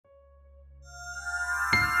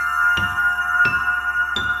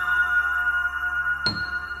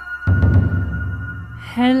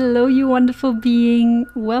Hello, you wonderful being.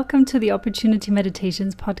 Welcome to the Opportunity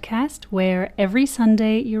Meditations podcast, where every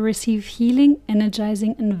Sunday you receive healing,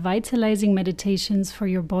 energizing, and vitalizing meditations for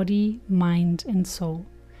your body, mind, and soul.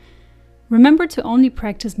 Remember to only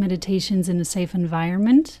practice meditations in a safe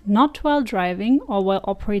environment, not while driving or while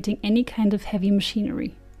operating any kind of heavy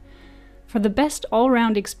machinery. For the best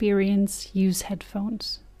all-round experience, use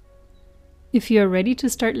headphones. If you are ready to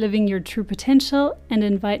start living your true potential and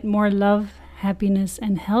invite more love, happiness,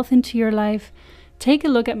 and health into your life, take a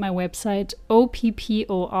look at my website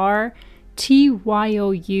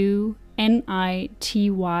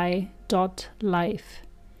opportunity.life.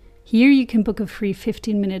 Here you can book a free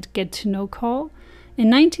 15-minute get-to-know call, a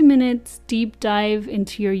 90 minutes deep dive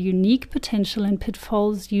into your unique potential and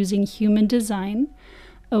pitfalls using human design,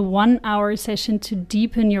 a 1-hour session to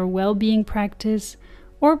deepen your well-being practice,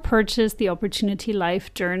 or purchase the Opportunity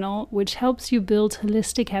Life Journal, which helps you build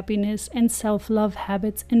holistic happiness and self-love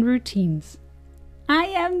habits and routines. I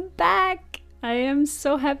am back! I am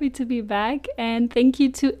so happy to be back, and thank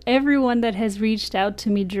you to everyone that has reached out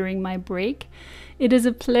to me during my break. It is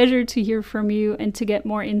a pleasure to hear from you and to get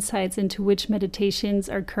more insights into which meditations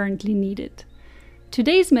are currently needed.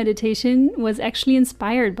 Today's meditation was actually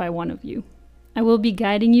inspired by one of you. I will be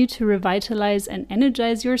guiding you to revitalize and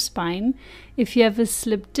energize your spine. If you have a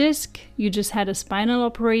slipped disc, you just had a spinal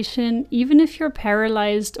operation, even if you're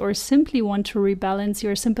paralyzed or simply want to rebalance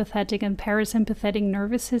your sympathetic and parasympathetic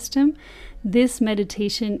nervous system, this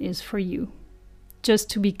meditation is for you. Just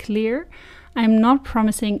to be clear, I'm not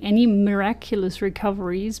promising any miraculous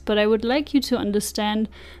recoveries, but I would like you to understand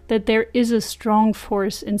that there is a strong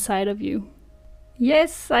force inside of you.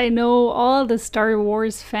 Yes, I know all the Star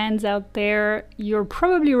Wars fans out there, you're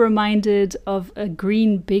probably reminded of a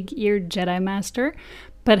green big-eared Jedi Master,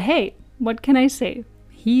 but hey, what can I say?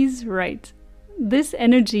 He's right. This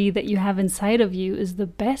energy that you have inside of you is the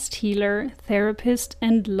best healer, therapist,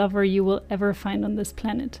 and lover you will ever find on this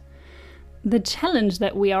planet. The challenge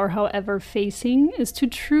that we are, however, facing is to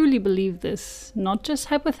truly believe this, not just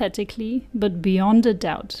hypothetically, but beyond a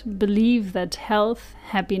doubt. Believe that health,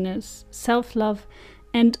 happiness, self-love,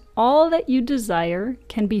 and all that you desire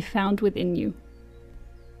can be found within you.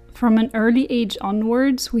 From an early age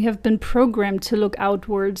onwards, we have been programmed to look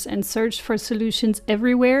outwards and search for solutions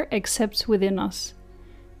everywhere except within us.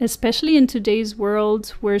 Especially in today's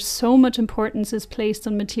world, where so much importance is placed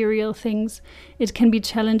on material things, it can be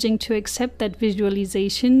challenging to accept that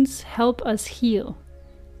visualizations help us heal.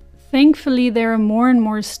 Thankfully, there are more and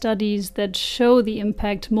more studies that show the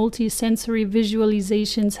impact multisensory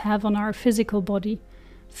visualizations have on our physical body.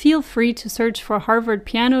 Feel free to search for Harvard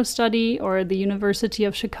Piano Study or the University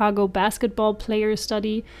of Chicago Basketball Player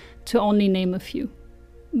Study, to only name a few.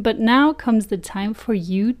 But now comes the time for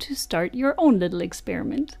you to start your own little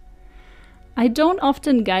experiment. I don't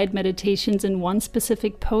often guide meditations in one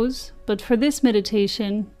specific pose, but for this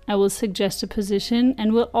meditation, I will suggest a position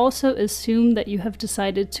and will also assume that you have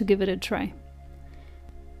decided to give it a try.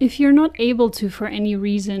 If you're not able to for any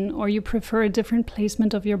reason, or you prefer a different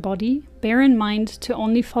placement of your body, bear in mind to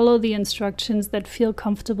only follow the instructions that feel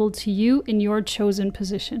comfortable to you in your chosen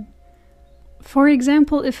position. For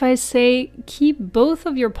example, if I say, keep both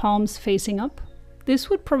of your palms facing up, this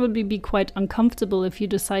would probably be quite uncomfortable if you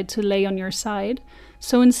decide to lay on your side,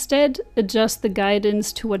 so instead adjust the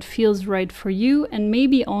guidance to what feels right for you and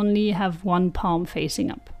maybe only have one palm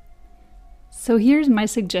facing up. So here's my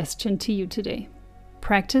suggestion to you today.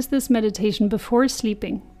 Practice this meditation before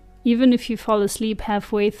sleeping. Even if you fall asleep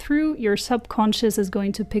halfway through, your subconscious is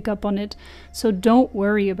going to pick up on it, so don't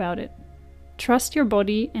worry about it. Trust your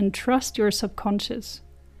body and trust your subconscious.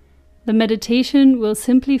 The meditation will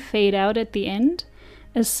simply fade out at the end,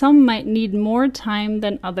 as some might need more time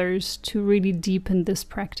than others to really deepen this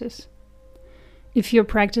practice. If you're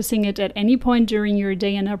practicing it at any point during your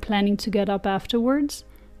day and are planning to get up afterwards,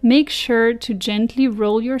 make sure to gently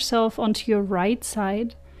roll yourself onto your right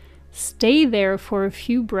side, stay there for a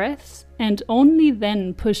few breaths, and only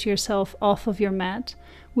then push yourself off of your mat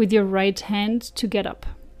with your right hand to get up.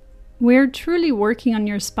 We're truly working on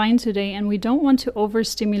your spine today, and we don't want to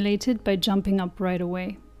overstimulate it by jumping up right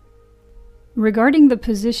away. Regarding the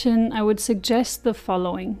position, I would suggest the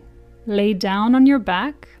following. Lay down on your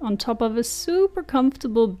back on top of a super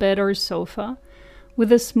comfortable bed or sofa,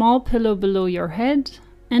 with a small pillow below your head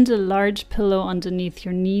and a large pillow underneath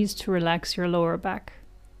your knees to relax your lower back.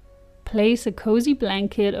 Place a cozy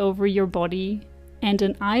blanket over your body and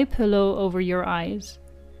an eye pillow over your eyes.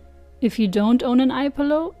 If you don't own an eye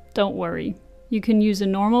pillow, don't worry. You can use a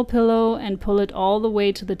normal pillow and pull it all the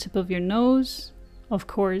way to the tip of your nose. Of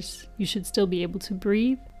course, you should still be able to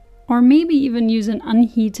breathe. Or maybe even use an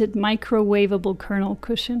unheated microwavable kernel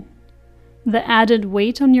cushion. The added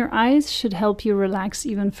weight on your eyes should help you relax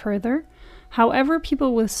even further. However,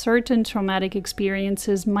 people with certain traumatic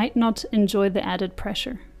experiences might not enjoy the added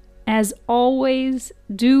pressure. As always,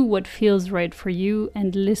 do what feels right for you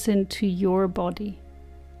and listen to your body.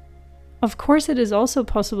 Of course, it is also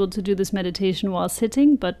possible to do this meditation while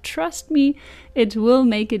sitting, but trust me, it will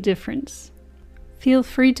make a difference. Feel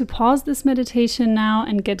free to pause this meditation now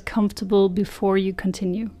and get comfortable before you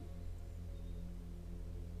continue.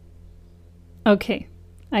 Okay,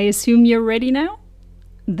 I assume you're ready now?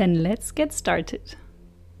 Then let's get started.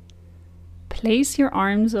 Place your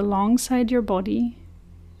arms alongside your body,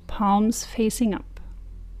 palms facing up.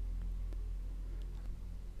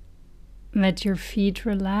 Let your feet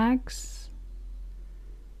relax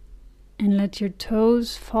and let your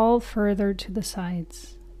toes fall further to the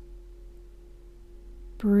sides.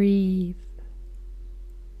 Breathe.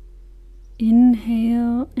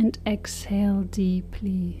 Inhale and exhale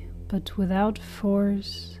deeply, but without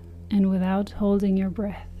force and without holding your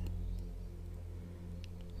breath.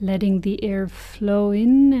 Letting the air flow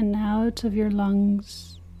in and out of your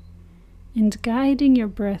lungs and guiding your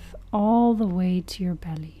breath all the way to your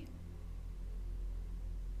belly.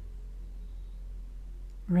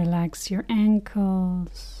 Relax your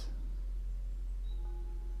ankles.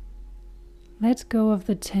 Let go of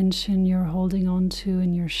the tension you're holding on to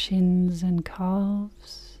in your shins and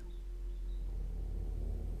calves.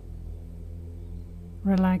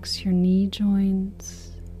 Relax your knee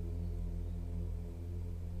joints.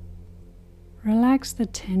 Relax the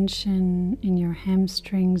tension in your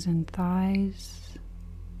hamstrings and thighs.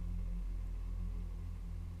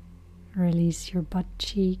 Release your butt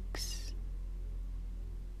cheeks.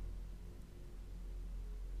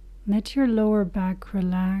 Let your lower back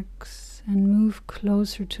relax and move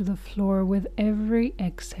closer to the floor with every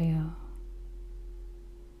exhale.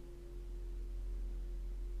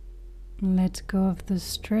 Let go of the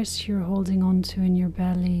stress you're holding onto in your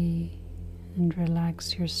belly and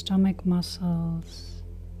relax your stomach muscles.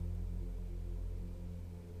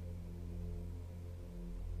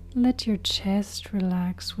 Let your chest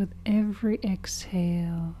relax with every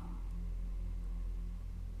exhale.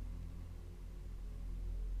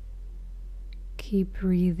 Keep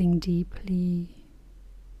breathing deeply.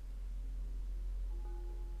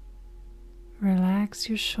 Relax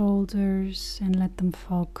your shoulders and let them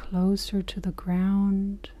fall closer to the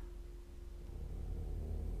ground.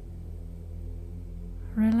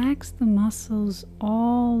 Relax the muscles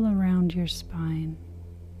all around your spine,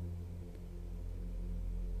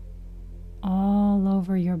 all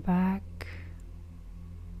over your back.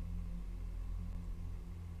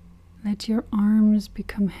 Let your arms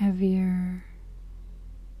become heavier.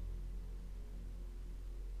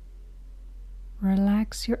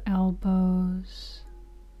 Relax your elbows.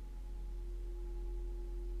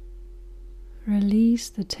 Release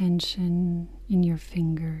the tension in your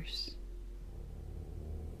fingers.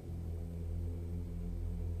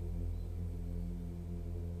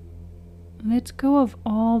 Let go of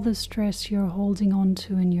all the stress you're holding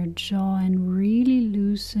onto in your jaw and really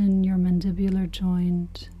loosen your mandibular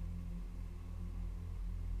joint.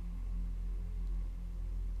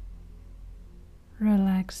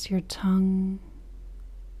 Relax your tongue.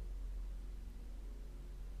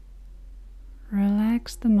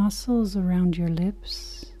 Relax the muscles around your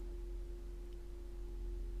lips.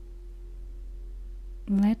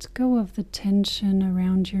 Let go of the tension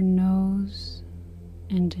around your nose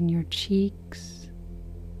and in your cheeks.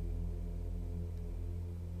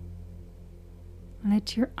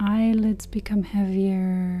 Let your eyelids become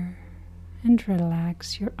heavier and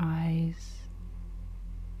relax your eyes.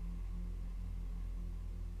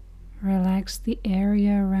 Relax the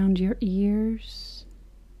area around your ears.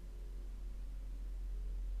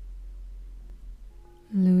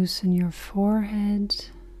 Loosen your forehead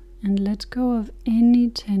and let go of any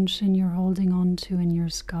tension you're holding on to in your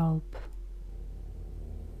scalp.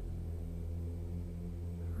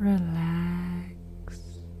 Relax.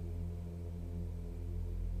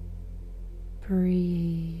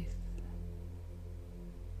 Breathe.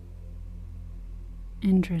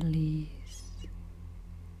 And release.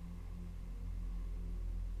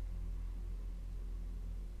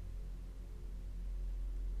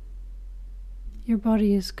 Your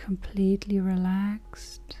body is completely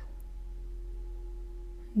relaxed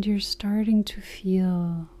and you're starting to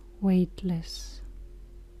feel weightless,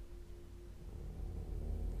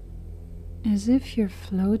 as if you're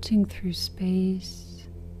floating through space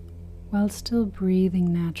while still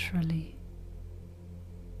breathing naturally.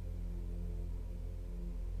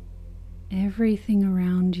 Everything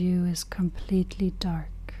around you is completely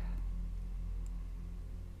dark.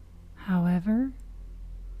 However,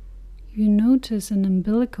 you notice an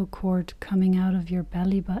umbilical cord coming out of your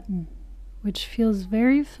belly button, which feels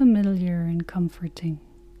very familiar and comforting.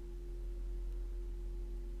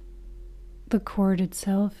 The cord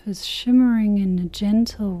itself is shimmering in a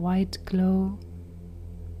gentle white glow,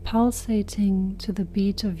 pulsating to the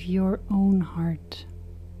beat of your own heart.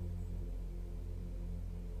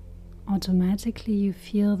 Automatically you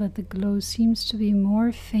feel that the glow seems to be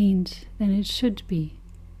more faint than it should be.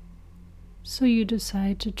 So you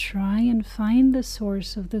decide to try and find the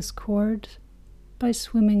source of this cord by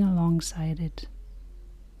swimming alongside it.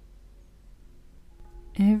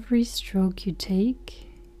 Every stroke you take,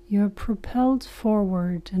 you are propelled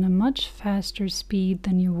forward in a much faster speed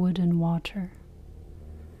than you would in water.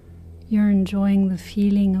 You're enjoying the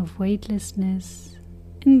feeling of weightlessness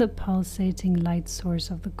in the pulsating light source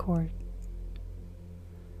of the cord.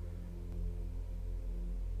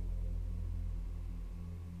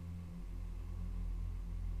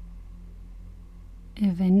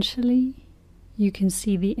 Eventually, you can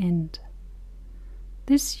see the end.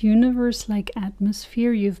 This universe-like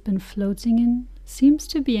atmosphere you've been floating in seems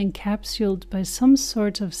to be encapsulated by some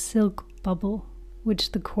sort of silk bubble,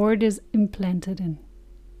 which the cord is implanted in.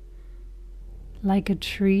 Like a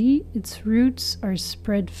tree, its roots are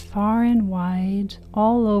spread far and wide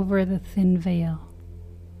all over the thin veil.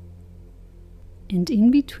 And in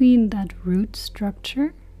between that root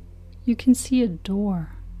structure, you can see a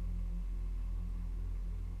door.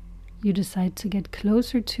 You decide to get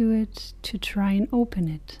closer to it to try and open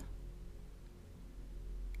it.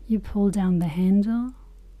 You pull down the handle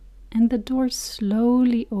and the door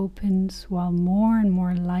slowly opens while more and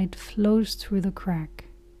more light flows through the crack.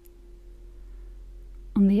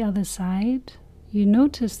 On the other side, you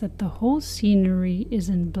notice that the whole scenery is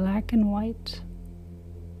in black and white.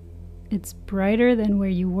 It's brighter than where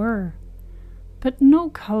you were, but no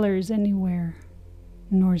colors anywhere,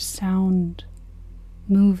 nor sound,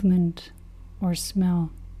 movement, or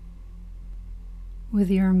smell. With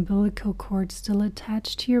your umbilical cord still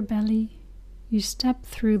attached to your belly, you step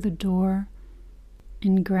through the door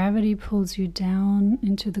and gravity pulls you down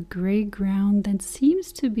into the gray ground that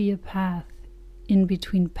seems to be a path in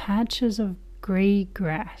between patches of gray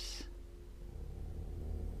grass.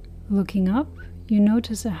 Looking up, you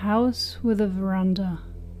notice a house with a veranda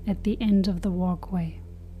at the end of the walkway.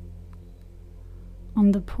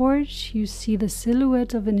 On the porch, you see the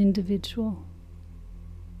silhouette of an individual.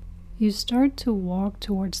 You start to walk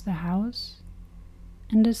towards the house,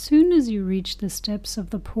 and as soon as you reach the steps of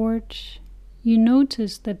the porch, you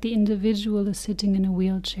notice that the individual is sitting in a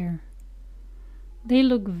wheelchair. They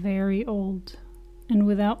look very old and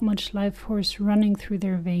without much life force running through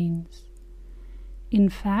their veins. In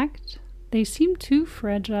fact, they seem too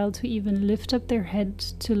fragile to even lift up their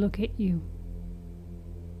heads to look at you.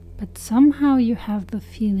 But somehow you have the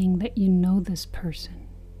feeling that you know this person.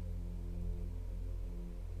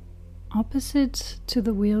 Opposite to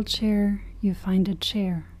the wheelchair, you find a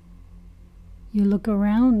chair. You look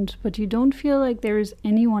around, but you don't feel like there is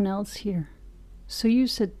anyone else here, so you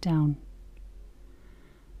sit down.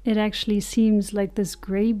 It actually seems like this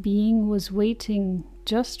gray being was waiting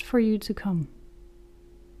just for you to come.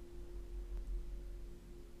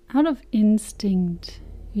 Out of instinct,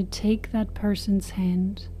 you take that person's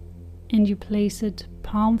hand and you place it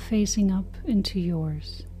palm facing up into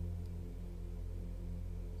yours.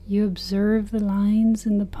 You observe the lines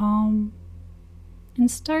in the palm and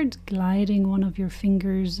start gliding one of your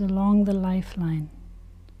fingers along the lifeline.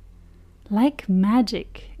 Like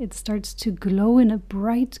magic, it starts to glow in a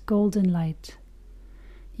bright golden light.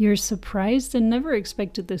 You're surprised and never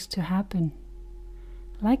expected this to happen.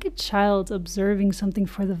 Like a child observing something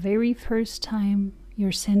for the very first time,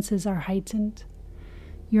 your senses are heightened.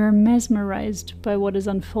 You are mesmerized by what is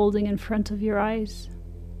unfolding in front of your eyes.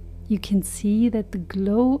 You can see that the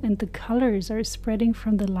glow and the colors are spreading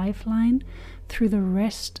from the lifeline through the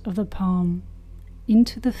rest of the palm,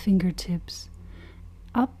 into the fingertips,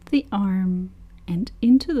 up the arm, and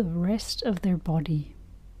into the rest of their body.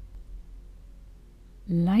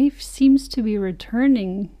 Life seems to be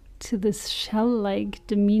returning to this shell-like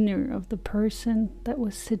demeanor of the person that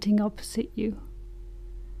was sitting opposite you.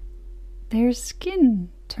 Their skin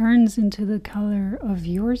turns into the color of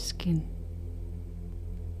your skin,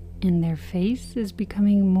 and their face is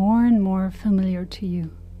becoming more and more familiar to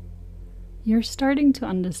you. You're starting to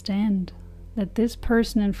understand that this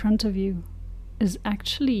person in front of you is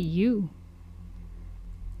actually you.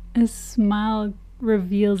 A smile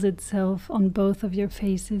reveals itself on both of your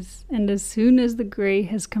faces, and as soon as the gray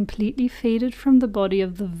has completely faded from the body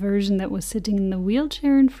of the version that was sitting in the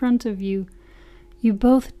wheelchair in front of you, you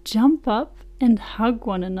both jump up and hug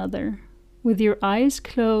one another, with your eyes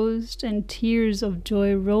closed and tears of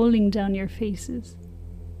joy rolling down your faces.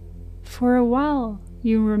 For a while,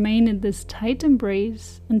 you remain in this tight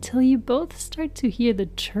embrace until you both start to hear the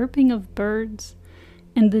chirping of birds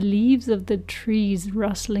and the leaves of the trees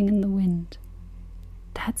rustling in the wind.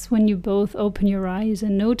 That's when you both open your eyes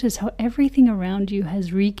and notice how everything around you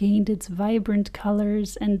has regained its vibrant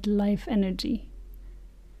colors and life energy.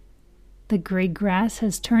 The gray grass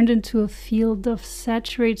has turned into a field of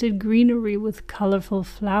saturated greenery with colorful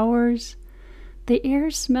flowers. The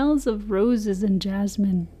air smells of roses and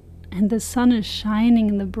jasmine, and the sun is shining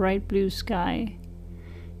in the bright blue sky.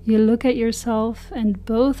 You look at yourself, and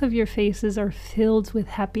both of your faces are filled with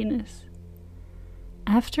happiness.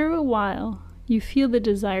 After a while, you feel the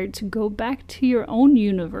desire to go back to your own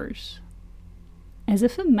universe, as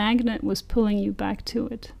if a magnet was pulling you back to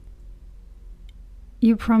it.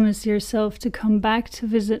 You promise yourself to come back to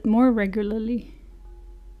visit more regularly.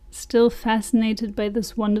 Still fascinated by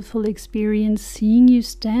this wonderful experience, seeing you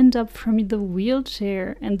stand up from the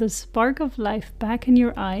wheelchair and the spark of life back in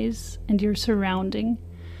your eyes and your surrounding,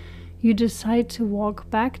 you decide to walk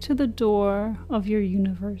back to the door of your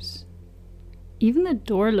universe. Even the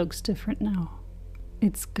door looks different now.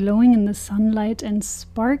 It's glowing in the sunlight and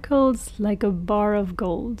sparkles like a bar of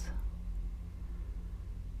gold.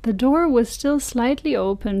 The door was still slightly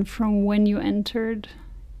open from when you entered,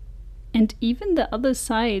 and even the other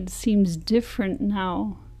side seems different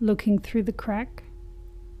now, looking through the crack.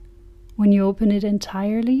 When you open it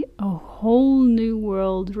entirely, a whole new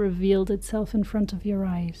world revealed itself in front of your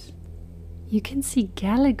eyes. You can see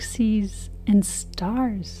galaxies and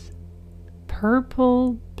stars,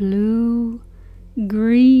 purple, blue,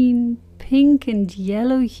 green, pink, and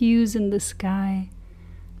yellow hues in the sky,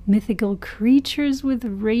 mythical creatures with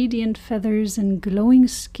radiant feathers and glowing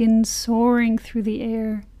skin soaring through the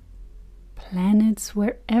air, planets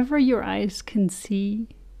wherever your eyes can see,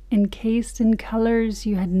 encased in colors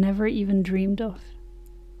you had never even dreamed of.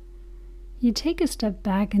 You take a step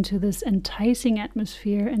back into this enticing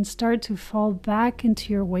atmosphere and start to fall back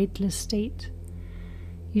into your weightless state.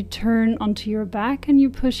 You turn onto your back and you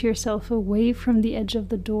push yourself away from the edge of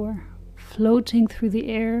the door, floating through the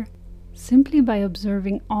air simply by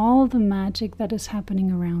observing all the magic that is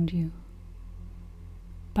happening around you.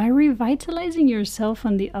 By revitalizing yourself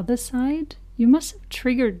on the other side, you must have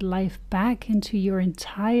triggered life back into your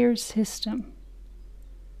entire system.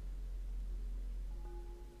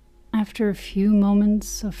 After a few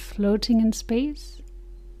moments of floating in space,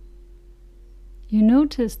 you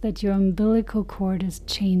notice that your umbilical cord is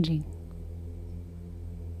changing.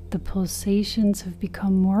 The pulsations have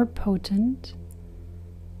become more potent,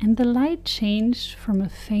 and the light changed from a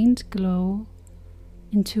faint glow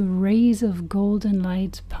into rays of golden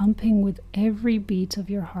light pumping with every beat of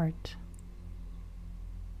your heart.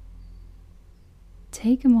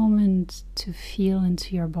 Take a moment to feel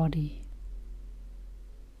into your body.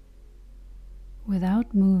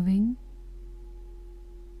 Without moving,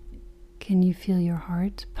 can you feel your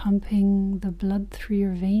heart pumping the blood through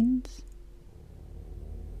your veins?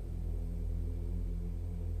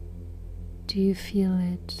 Do you feel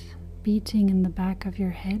it beating in the back of your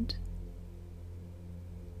head?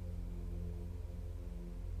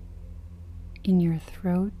 In your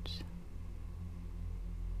throat?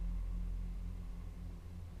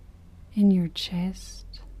 In your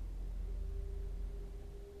chest?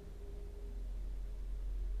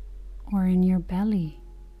 Or in your belly?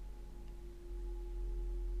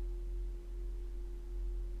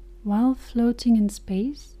 While floating in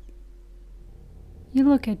space, you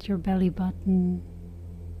look at your belly button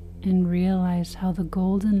and realize how the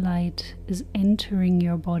golden light is entering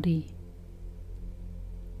your body.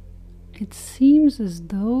 It seems as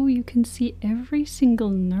though you can see every single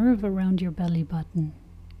nerve around your belly button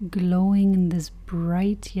glowing in this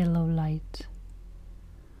bright yellow light.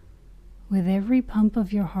 With every pump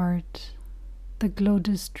of your heart, the glow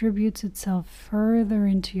distributes itself further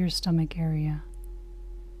into your stomach area,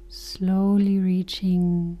 slowly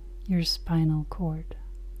reaching your spinal cord.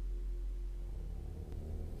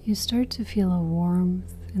 You start to feel a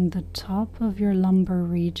warmth in the top of your lumbar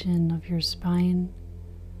region of your spine,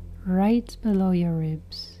 right below your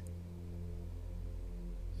ribs.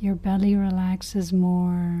 Your belly relaxes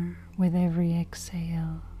more with every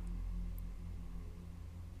exhale.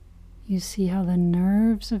 You see how the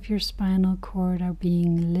nerves of your spinal cord are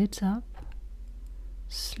being lit up,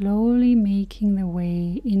 slowly making their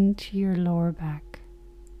way into your lower back.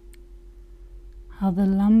 How the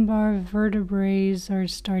lumbar vertebrae are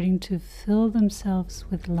starting to fill themselves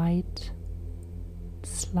with light,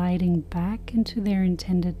 sliding back into their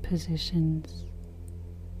intended positions.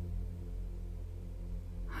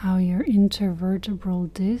 how your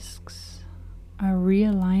intervertebral discs are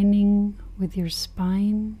realigning with your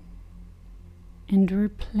spine and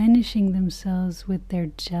replenishing themselves with their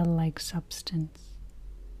gel-like substance.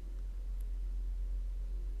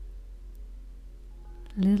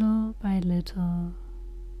 Little by little,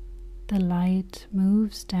 the light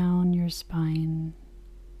moves down your spine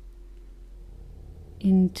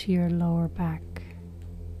into your lower back,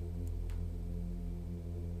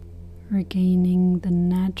 regaining the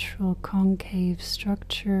natural concave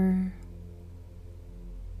structure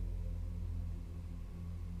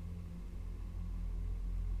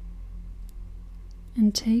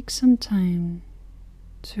and take some time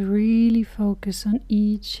to really focus on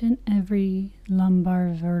each and every lumbar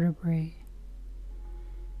vertebrae.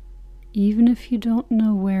 Even if you don't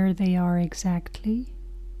know where they are exactly,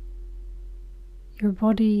 your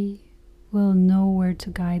body will know where to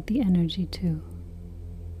guide the energy to.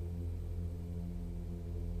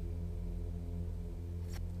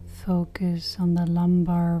 Focus on the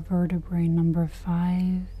lumbar vertebrae number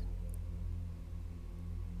 5.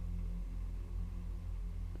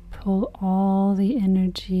 Pull all the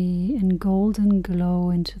energy and golden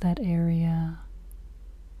glow into that area,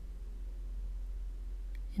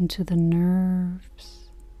 into the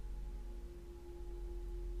nerves,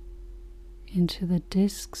 into the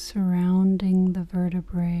discs surrounding the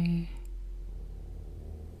vertebrae,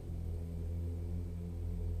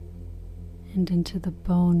 and into the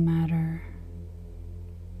bone matter.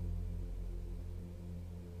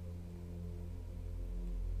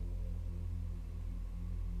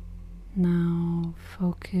 Now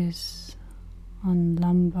focus on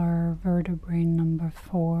lumbar vertebrae number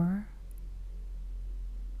 4.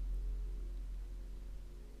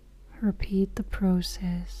 Repeat the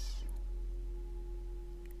process.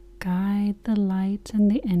 Guide the light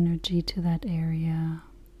and the energy to that area.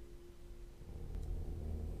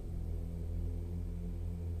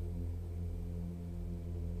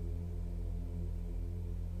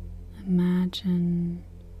 Imagine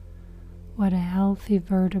what a healthy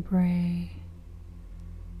vertebrae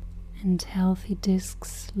and healthy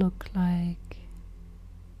discs look like.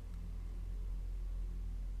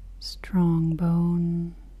 Strong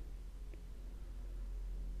bone,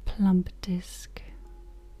 plump disc,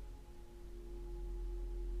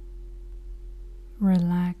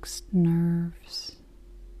 relaxed nerves,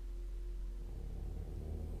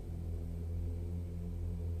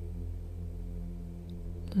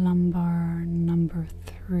 lumbar number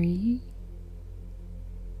 3.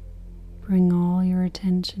 Bring all your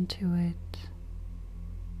attention to it.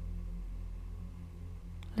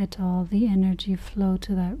 Let all the energy flow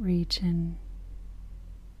to that region.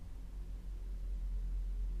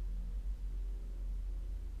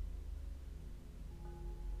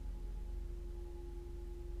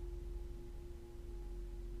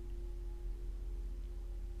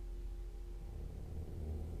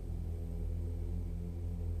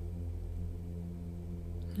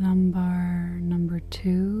 Lumbar number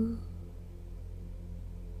 2.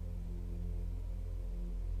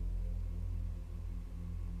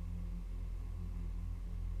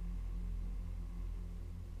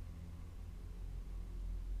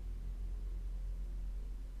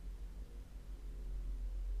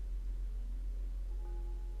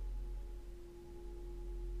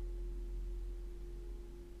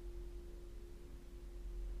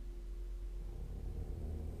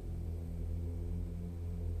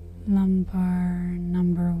 Lumbar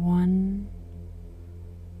number 1,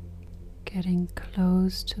 getting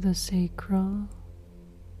close to the sacral.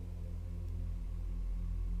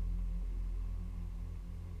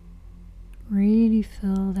 Really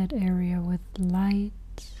fill that area with light,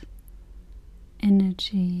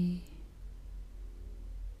 energy,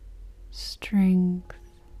 strength,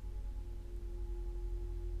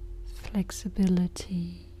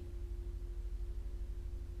 flexibility.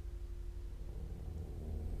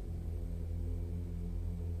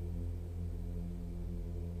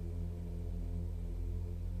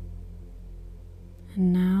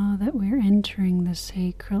 And now that we're entering the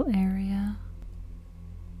sacral area,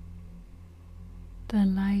 the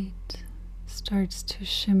light starts to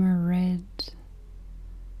shimmer red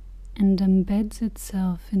and embeds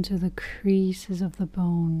itself into the creases of the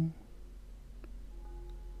bone.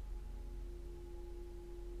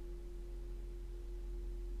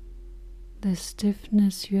 The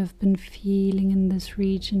stiffness you have been feeling in this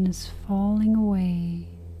region is falling away.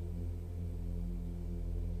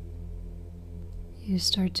 You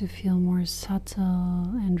start to feel more subtle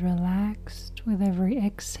and relaxed with every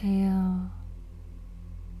exhale.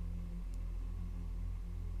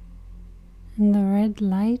 And the red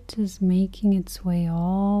light is making its way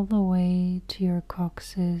all the way to your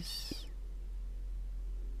coccyx,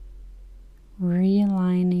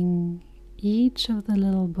 realigning each of the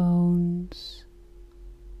little bones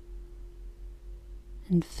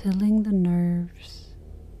and filling the nerves,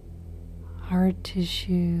 hard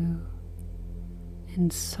tissue,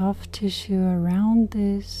 and soft tissue around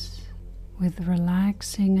this with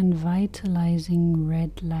relaxing and vitalizing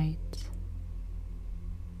red light.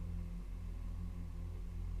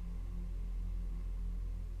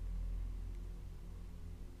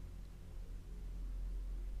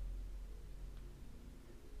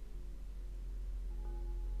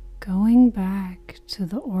 Going back to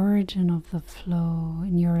the origin of the flow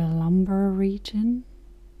in your lumbar region,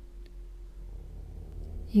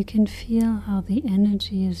 you can feel how the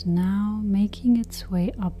energy is now making its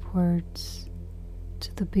way upwards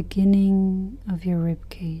to the beginning of your rib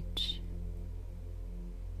cage.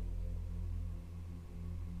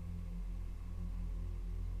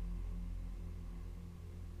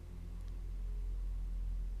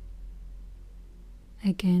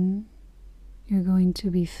 Again, you're going to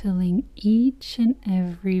be filling each and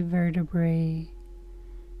every vertebrae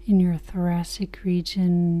in your thoracic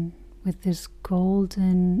region with this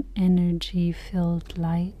golden energy-filled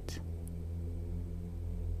light.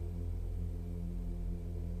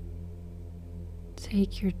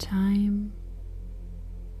 Take your time,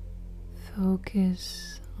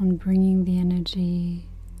 focus on bringing the energy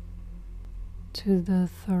to the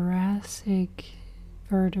thoracic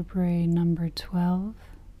vertebrae number 12.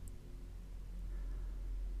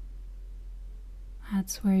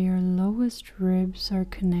 That's where your lowest ribs are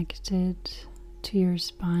connected to your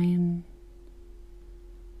spine.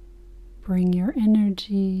 Bring your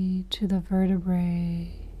energy to the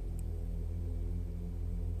vertebrae.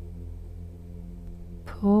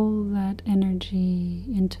 Pull that energy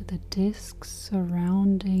into the discs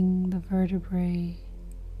surrounding the vertebrae.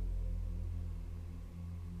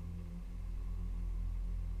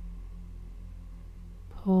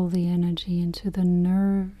 Pull the energy into the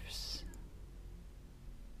nerves.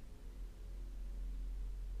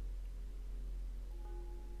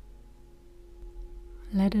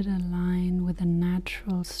 Let it align with the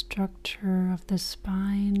natural structure of the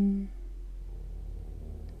spine.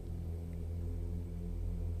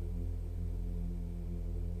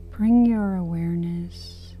 Bring your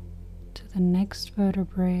awareness to the next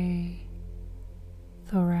vertebrae,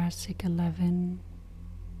 thoracic 11.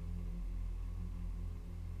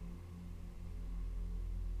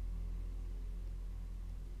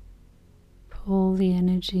 Pull the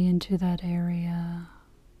energy into that area.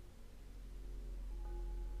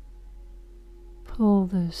 Pull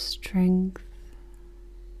the strength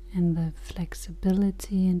and the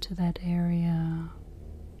flexibility into that area.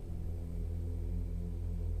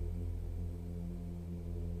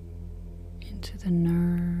 Into the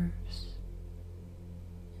nerves,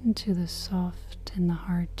 into the soft and the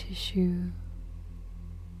hard tissue,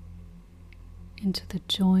 into the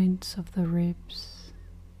joints of the ribs.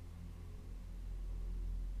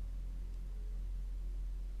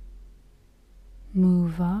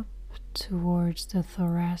 Move up towards the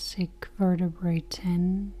thoracic vertebrae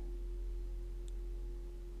 10.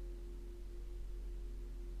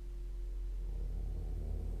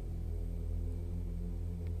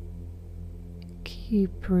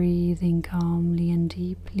 Keep breathing calmly and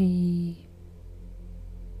deeply.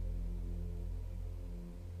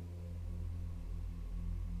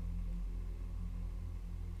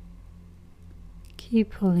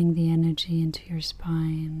 Keep pulling the energy into your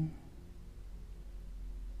spine.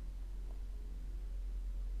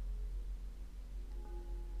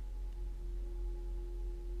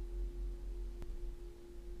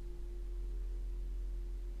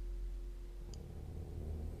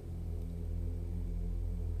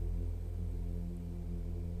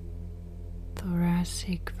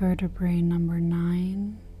 Thoracic vertebrae number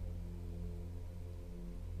 9.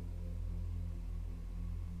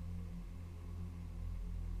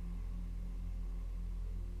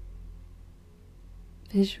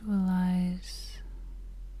 Visualize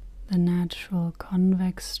the natural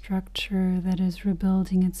convex structure that is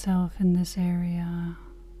rebuilding itself in this area.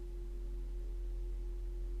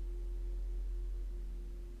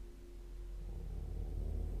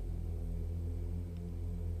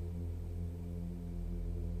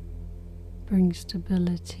 Bring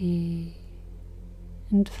stability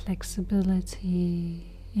and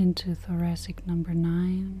flexibility into thoracic number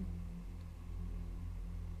 9.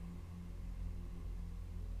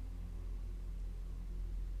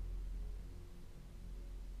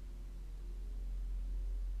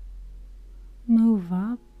 Move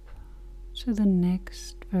up to the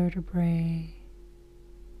next vertebrae,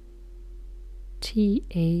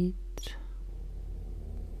 T8.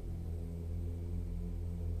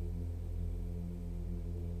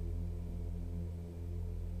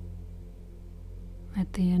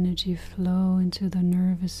 Let the energy flow into the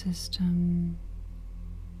nervous system.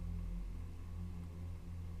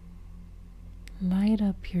 Light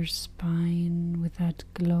up your spine with that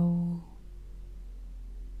glow.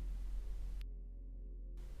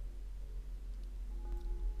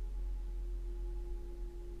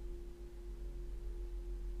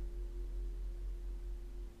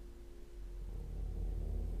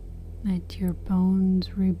 Let your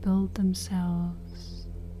bones rebuild themselves.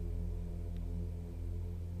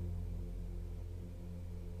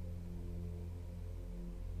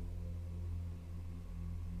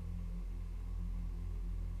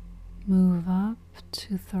 Move up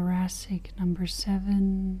to thoracic number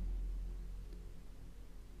 7.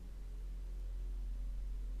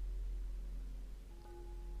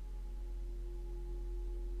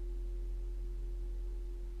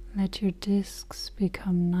 Let your discs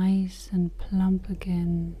become nice and plump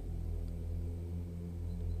again.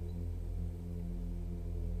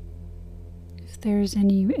 If there's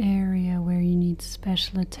any area where you need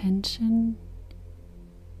special attention,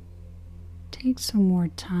 take some more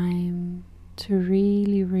time to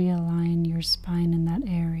really realign your spine in that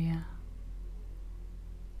area.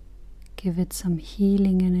 Give it some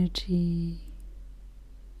healing energy.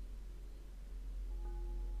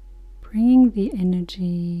 Bringing the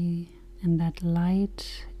energy and that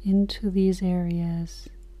light into these areas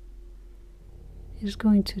is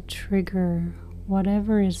going to trigger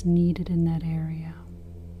whatever is needed in that area.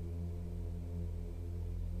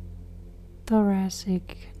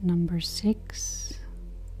 Thoracic number 6.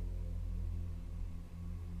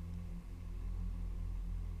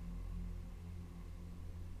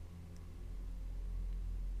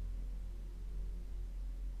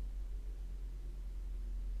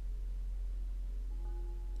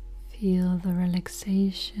 Feel the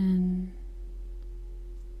relaxation.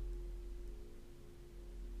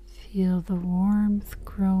 Feel the warmth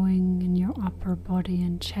growing in your upper body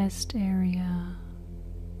and chest area.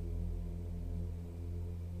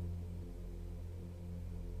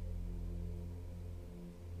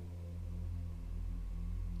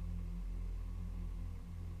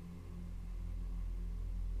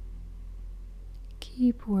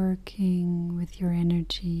 Keep working with your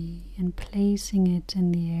energy and placing it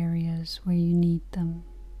in the areas where you need them.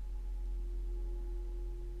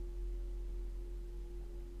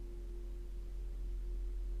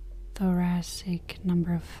 Thoracic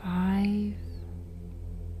number 5.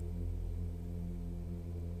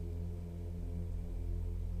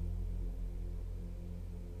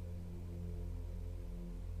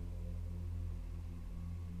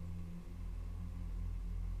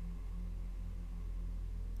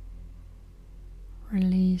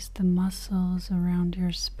 Release the muscles around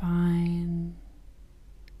your spine.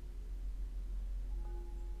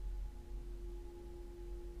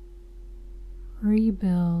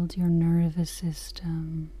 Rebuild your nervous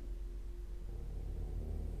system.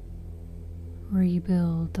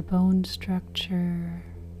 Rebuild the bone structure.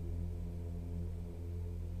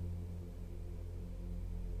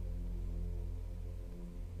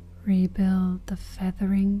 Rebuild the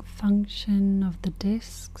feathering function of the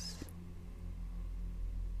discs.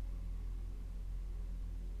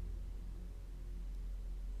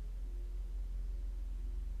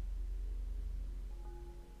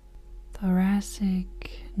 Thoracic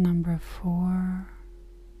number 4.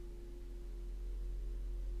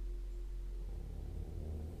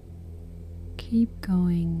 Keep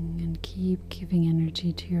going and keep giving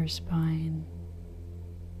energy to your spine.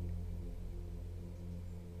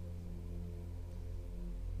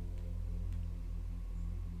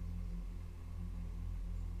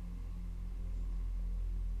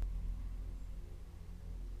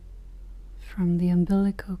 From the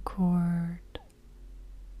umbilical cord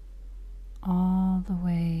all the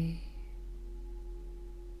way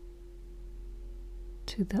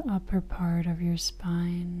to the upper part of your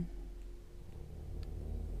spine,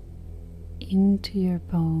 into your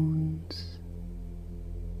bones,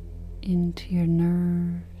 into your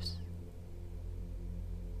nerves,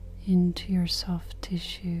 into your soft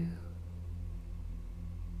tissue,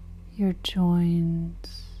 your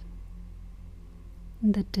joints,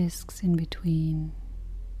 and the discs in between.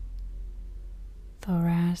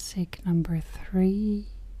 Thoracic number 3.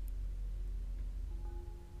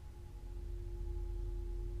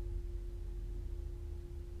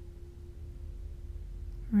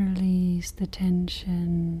 Release the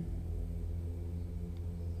tension.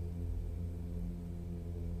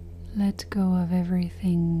 Let let go of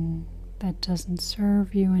everything that doesn't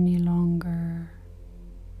serve you any longer.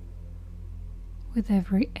 With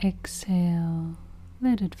every exhale,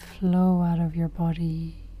 let it flow out of your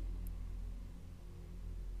body.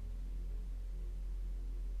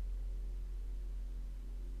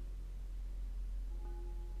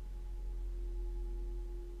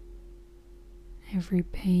 Every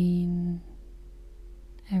pain,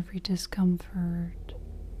 every discomfort,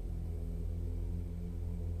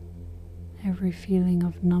 every feeling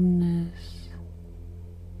of numbness,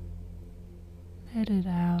 let it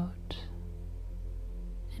out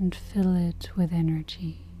and fill it with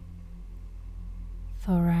energy.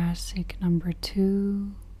 Thoracic number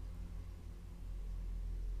 2.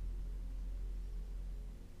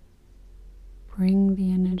 Bring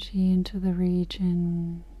the energy into the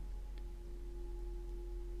region,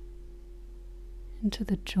 into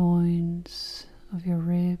the joints of your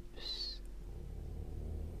ribs,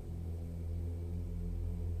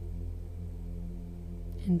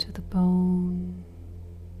 into the bone,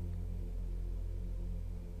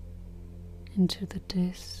 into the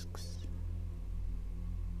discs,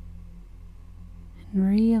 and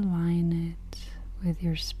realign it with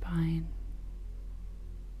your spine.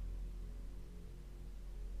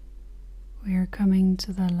 We are coming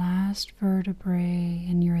to the last vertebrae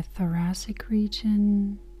in your thoracic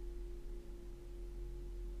region.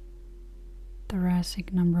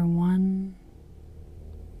 Thoracic number 1.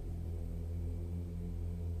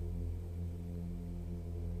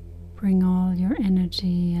 Bring all your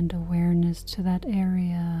energy and awareness to that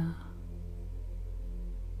area.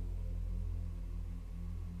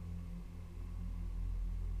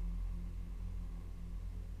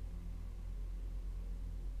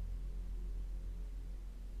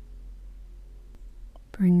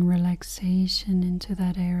 Bring relaxation into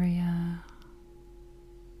that area.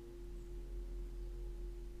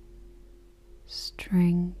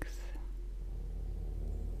 Strength.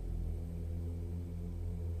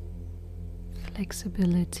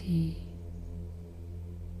 Flexibility.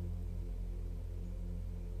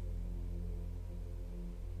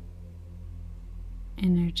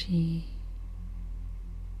 Energy.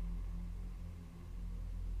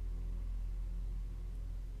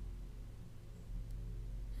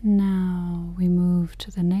 Now we move to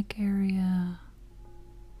the neck area,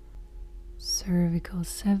 cervical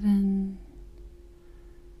 7,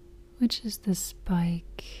 which is the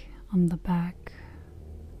spike on the back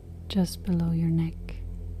just below your neck.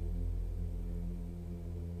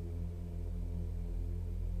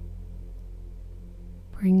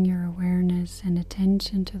 Bring your awareness and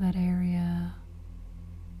attention to that area.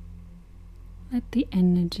 Let the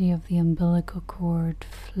energy of the umbilical cord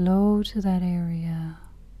flow to that area.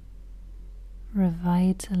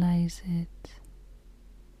 Revitalize it,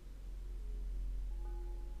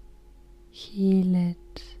 heal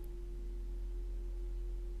it,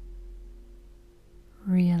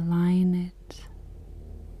 realign it,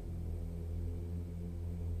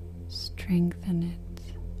 strengthen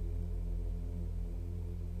it.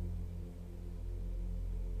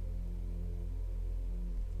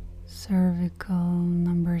 Cervical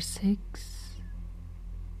number 6.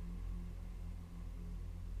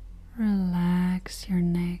 Relax your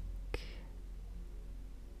neck.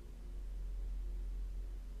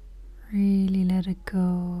 Really let it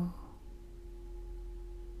go.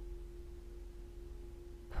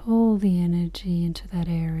 Pull the energy into that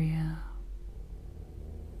area.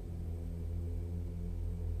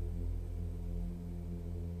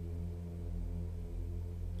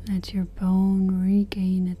 Let your bone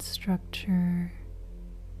regain its structure.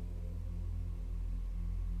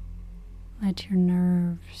 Let your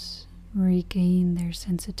nerves regain their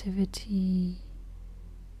sensitivity,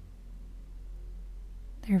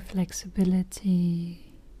 their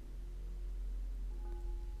flexibility.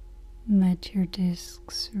 Let your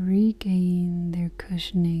discs regain their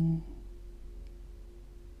cushioning.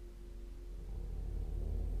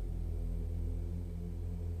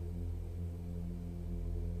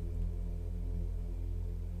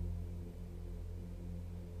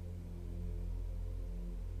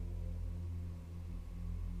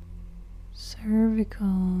 Cervical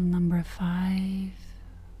number 5.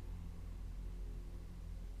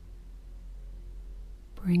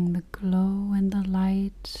 Bring the glow and the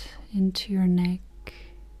light into your neck.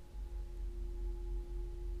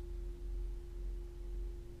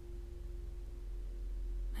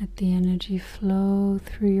 Let the energy flow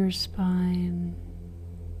through your spine.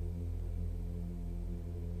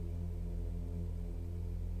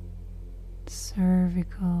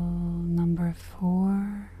 Cervical number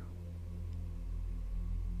 4.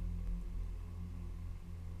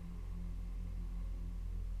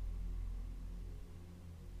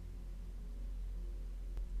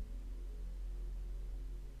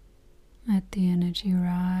 Let the energy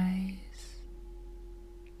rise.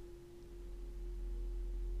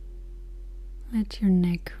 Let your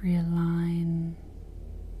neck realign.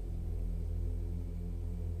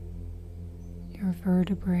 Your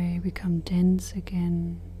vertebrae become dense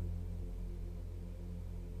again.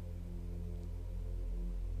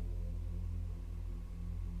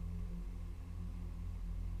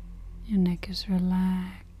 Your neck is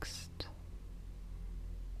relaxed.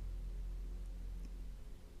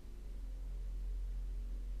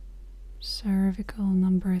 Cervical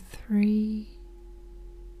number 3.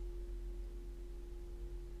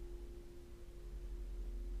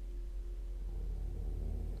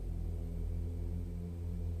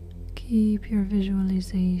 Keep your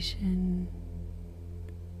visualization.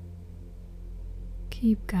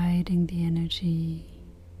 Keep guiding the energy.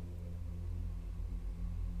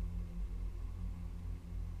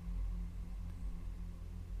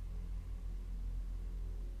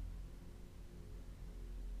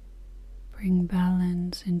 Bring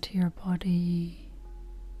balance into your body.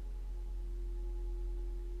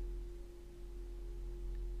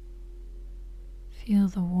 Feel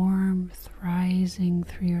the warmth rising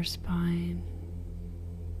through your spine.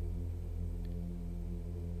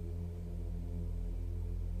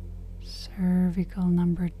 Cervical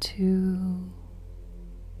number 2.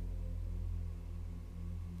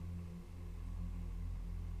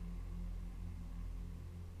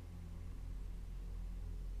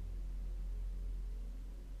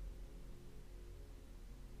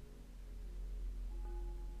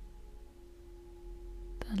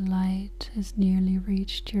 The light has nearly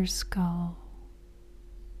reached your skull.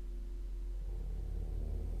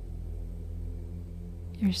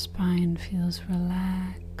 Your spine feels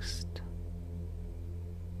relaxed.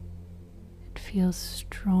 It feels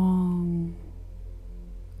strong.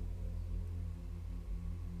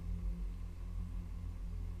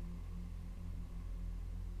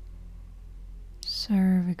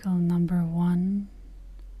 Cervical number 1,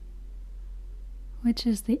 which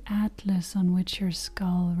is the atlas on which your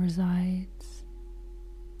skull resides,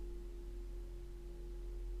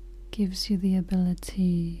 gives you the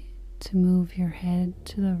ability to move your head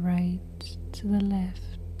to the right, to the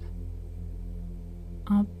left,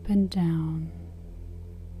 up and down.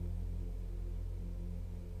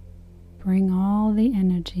 Bring all the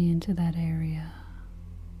energy into that area.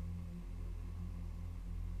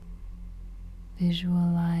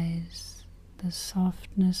 Visualize the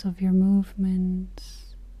softness of your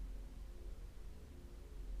movements.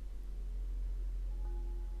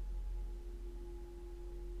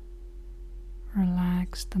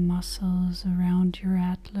 Relax the muscles around your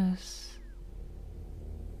atlas.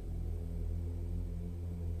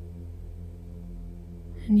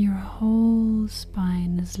 And your whole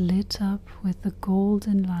spine is lit up with the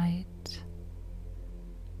golden light.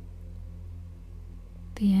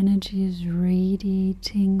 The energy is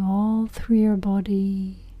radiating all through your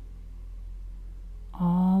body,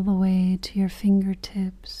 all the way to your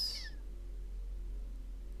fingertips,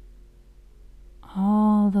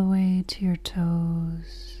 all the way to your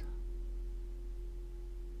toes.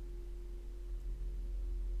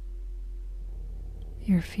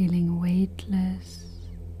 You're feeling weightless,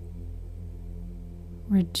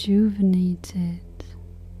 rejuvenated,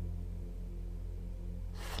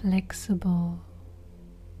 flexible,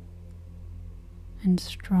 and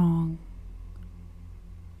strong.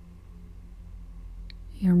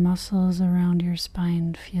 Your muscles around your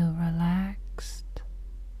spine feel relaxed,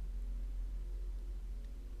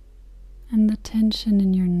 and the tension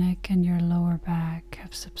in your neck and your lower back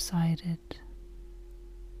have subsided.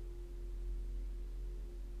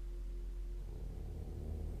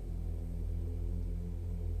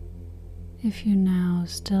 If you now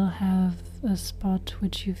still have a spot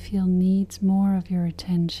which you feel needs more of your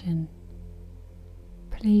attention,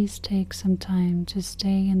 please take some time to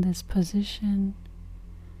stay in this position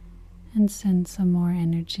and send some more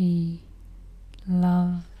energy,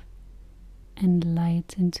 love, and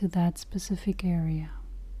light into that specific area.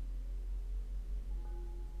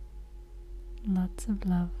 Lots of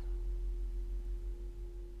love.